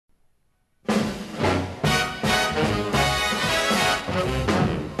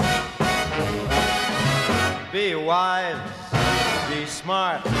wise, be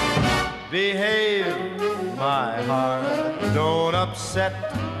smart, behave, my heart. Don't upset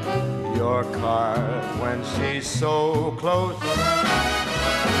your card when she's so close.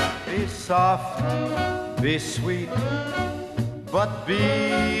 Be soft, be sweet, but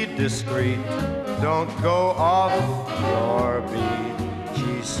be discreet. Don't go off your beat.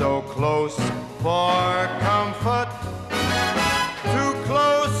 She's so close for comfort. Too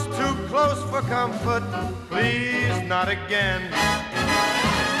close for comfort. Please, not again.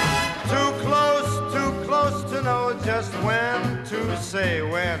 Too close to know just when to say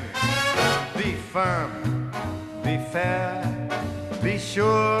when. Be firm, be fair, be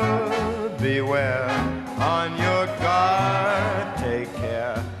sure, beware. On your guard, take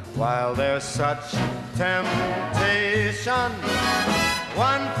care while there's such temptation.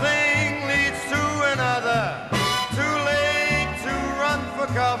 One thing leads to another. Too late to run for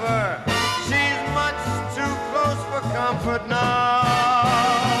cover. She's much too close for comfort now.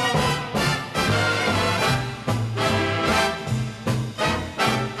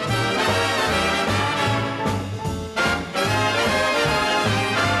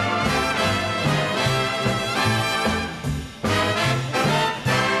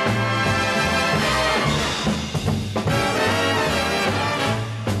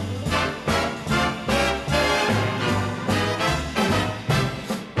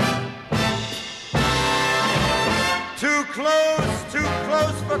 Too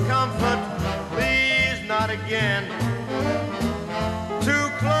close for comfort, please not again. Too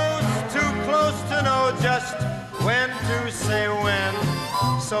close to know just when to say when.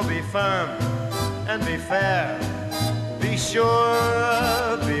 So be firm and be fair, be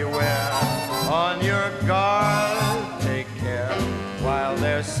sure, beware. On your guard, take care while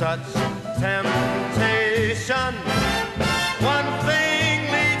there's such temptation. One thing